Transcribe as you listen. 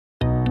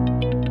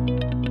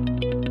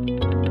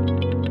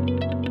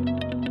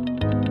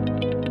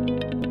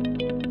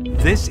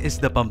This is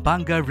the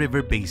Pampanga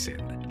River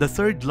Basin, the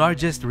third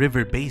largest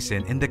river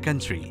basin in the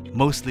country,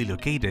 mostly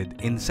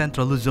located in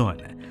Central Luzon,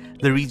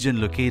 the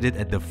region located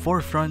at the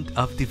forefront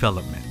of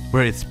development,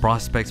 where its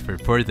prospects for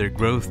further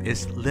growth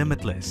is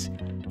limitless.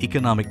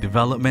 Economic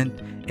development,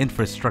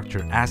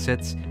 infrastructure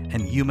assets,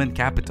 and human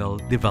capital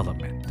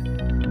development.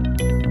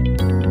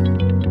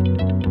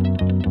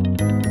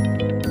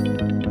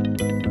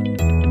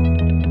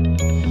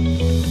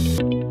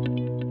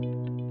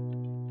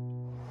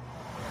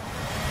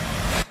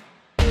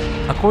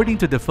 According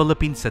to the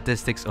Philippine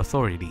Statistics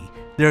Authority,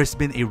 there has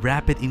been a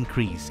rapid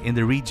increase in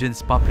the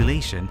region's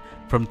population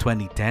from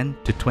 2010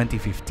 to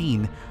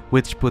 2015,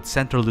 which puts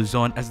Central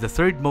Luzon as the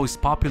third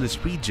most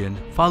populous region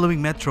following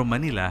Metro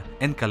Manila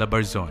and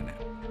Calabarzon.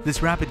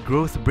 This rapid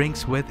growth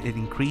brings with it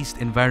increased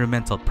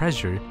environmental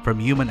pressure from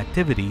human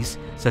activities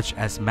such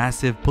as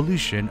massive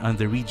pollution on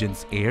the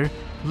region's air,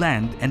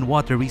 land, and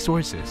water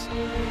resources.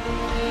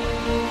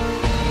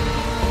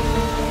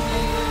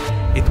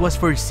 It was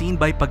foreseen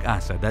by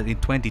Pag-asa that in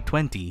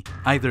 2020,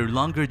 either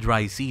longer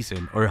dry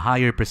season or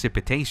higher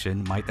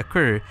precipitation might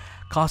occur,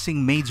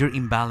 causing major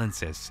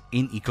imbalances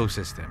in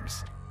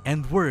ecosystems.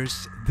 And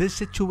worse, this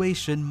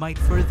situation might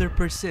further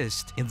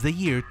persist in the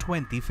year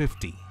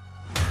 2050.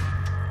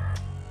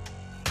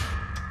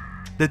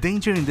 The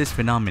danger in this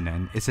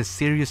phenomenon is a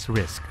serious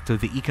risk to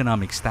the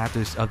economic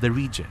status of the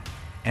region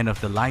and of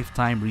the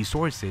lifetime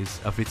resources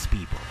of its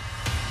people.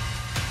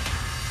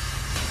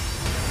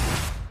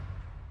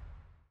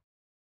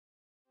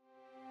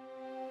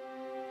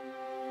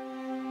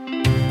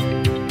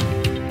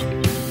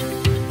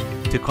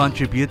 To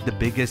contribute the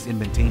biggest in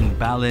maintaining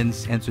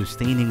balance and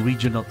sustaining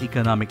regional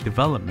economic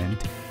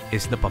development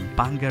is the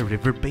Pampanga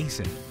River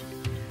Basin.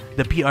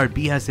 The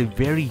PRB has a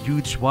very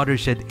huge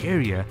watershed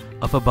area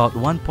of about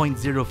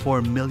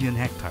 1.04 million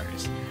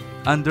hectares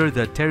under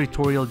the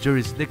territorial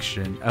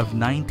jurisdiction of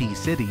 90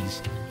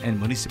 cities and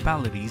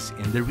municipalities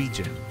in the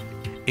region.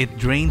 It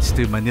drains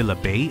to Manila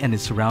Bay and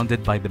is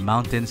surrounded by the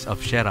mountains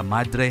of Sierra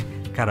Madre,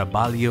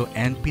 Caraballo,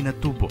 and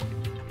Pinatubo.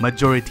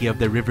 Majority of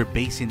the river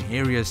basin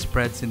area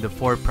spreads in the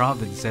four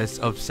provinces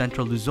of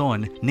Central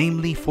Luzon,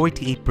 namely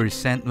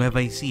 48% Nueva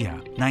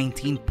Ecija,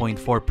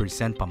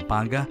 19.4%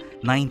 Pampanga,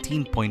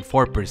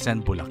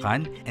 19.4%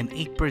 Bulacan, and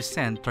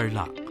 8%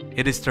 Tarlac.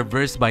 It is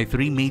traversed by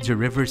three major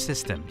river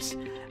systems.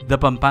 The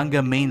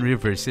Pampanga Main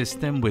River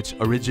System, which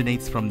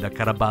originates from the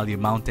Caraballo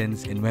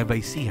Mountains in Nueva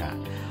Ecija,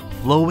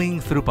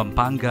 flowing through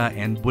Pampanga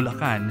and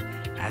Bulacan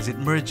as it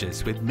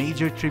merges with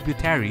major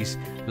tributaries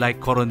like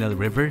Coronel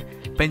River,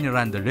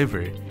 Peñaranda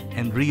River,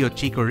 and Rio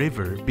Chico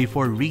River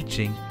before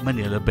reaching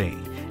Manila Bay,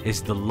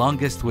 is the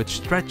longest, which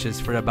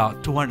stretches for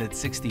about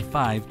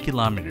 265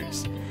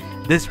 kilometers.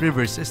 This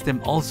river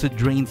system also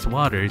drains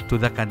water to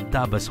the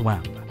Candaba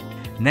Swamp.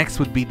 Next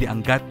would be the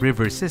Angat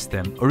River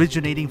System,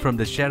 originating from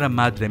the Sierra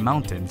Madre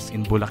Mountains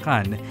in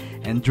Bulacan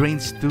and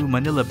drains to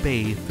Manila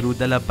Bay through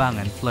the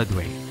Labangan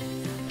Floodway.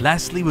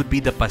 Lastly would be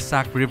the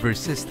Pasac River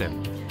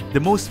System, the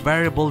most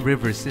variable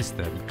river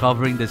system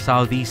covering the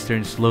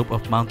southeastern slope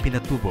of Mount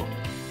Pinatubo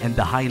and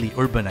the highly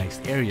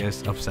urbanized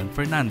areas of San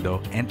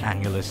Fernando and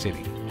Angeles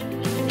City.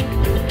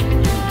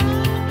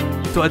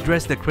 To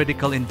address the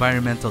critical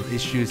environmental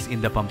issues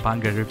in the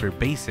Pampanga River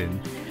Basin,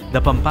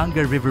 the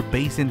Pampanga River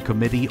Basin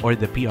Committee, or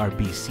the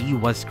PRBC,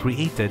 was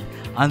created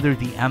under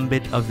the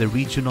ambit of the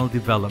Regional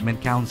Development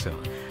Council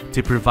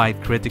to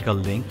provide critical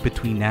link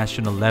between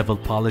national-level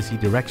policy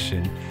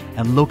direction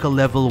and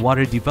local-level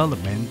water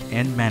development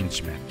and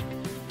management.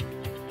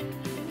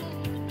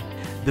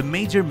 The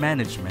major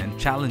management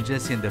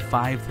challenges in the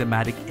five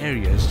thematic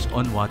areas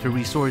on water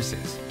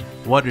resources: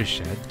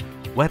 watershed,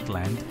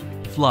 wetland,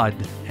 flood,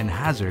 and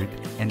hazard,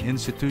 and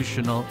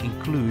institutional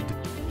include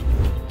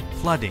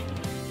flooding,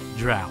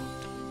 drought,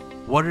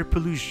 water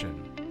pollution,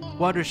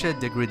 watershed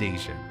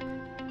degradation,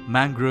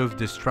 mangrove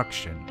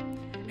destruction,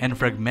 and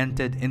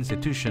fragmented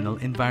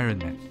institutional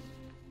environment.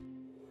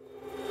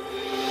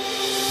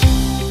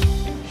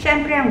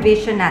 Siyempre, ang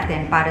vision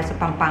natin para sa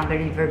Pampanga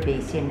River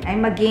Basin ay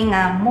maging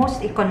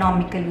most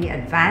economically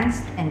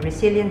advanced and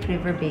resilient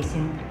river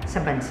basin sa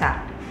bansa.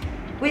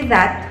 With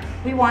that,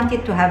 we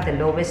wanted to have the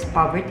lowest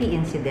poverty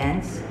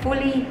incidence,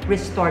 fully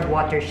restored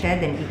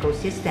watershed and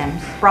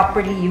ecosystems,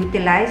 properly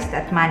utilized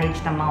at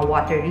managed ang mga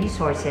water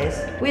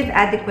resources with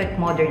adequate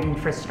modern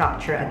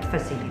infrastructure and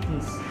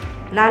facilities.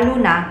 Lalo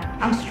na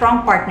ang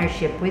strong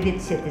partnership with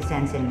its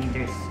citizens and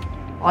leaders.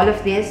 All of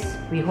this,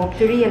 we hope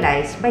to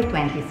realize by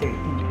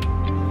 2030.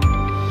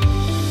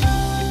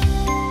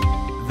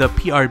 The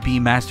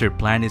PRB Master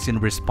Plan is in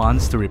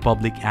response to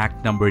Republic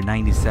Act No.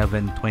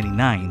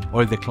 9729,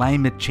 or the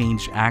Climate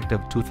Change Act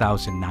of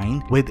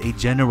 2009, with a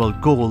general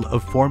goal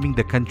of forming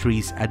the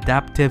country's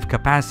adaptive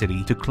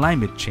capacity to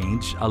climate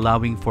change,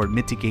 allowing for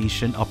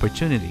mitigation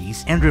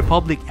opportunities, and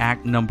Republic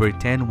Act No.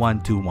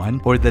 10121,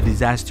 or the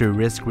Disaster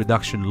Risk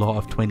Reduction Law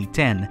of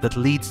 2010, that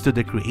leads to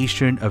the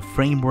creation of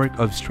framework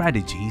of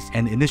strategies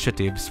and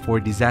initiatives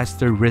for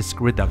disaster risk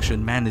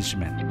reduction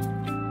management.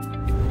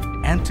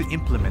 And to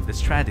implement the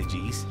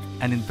strategies,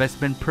 an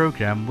investment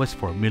program was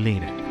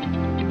formulated.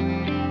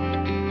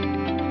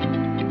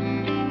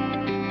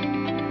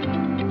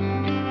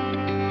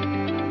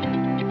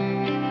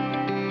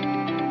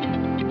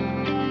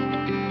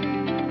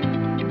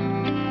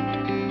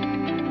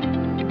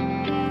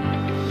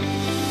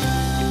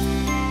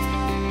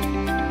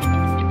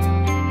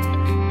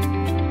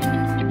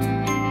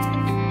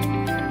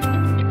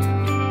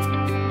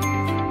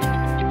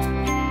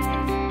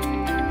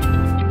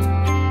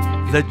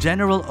 The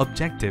general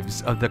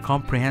objectives of the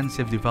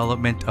Comprehensive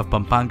Development of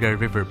Pampanga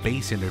River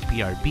Basin, or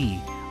PRB,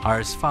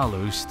 are as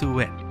follows to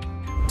wit: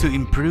 to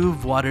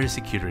improve water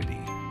security,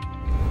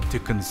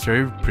 to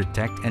conserve,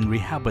 protect, and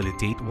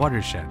rehabilitate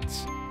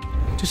watersheds,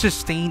 to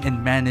sustain and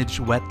manage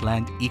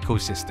wetland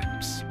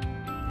ecosystems,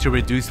 to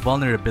reduce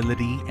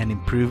vulnerability and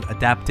improve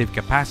adaptive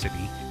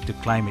capacity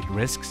to climate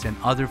risks and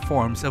other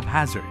forms of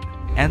hazard,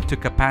 and to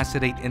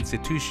capacitate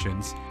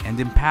institutions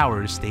and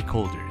empower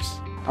stakeholders.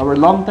 Our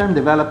long-term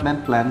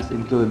development plans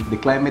include the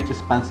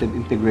climate-responsive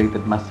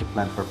integrated master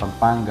plan for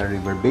Pampanga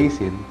River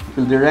Basin. It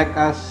will direct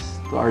us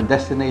to our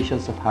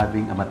destinations of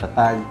having a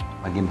matatag,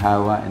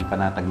 maginhawa, and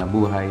panatag na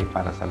buhay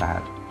para sa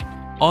lahat.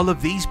 All of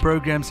these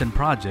programs and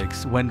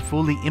projects, when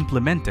fully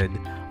implemented,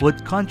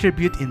 would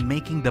contribute in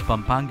making the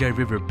Pampanga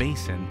River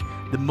Basin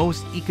the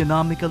most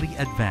economically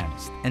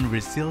advanced and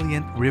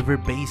resilient river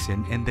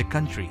basin in the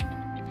country,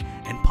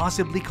 and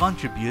possibly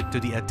contribute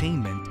to the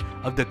attainment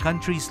of the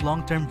country's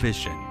long-term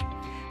vision,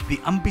 the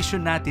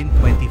Ambisyon Natin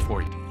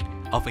 2040,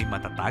 of a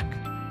matatag,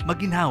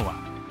 maginhawa,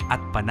 at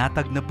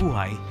panatag na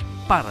buhay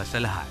para sa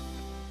lahat.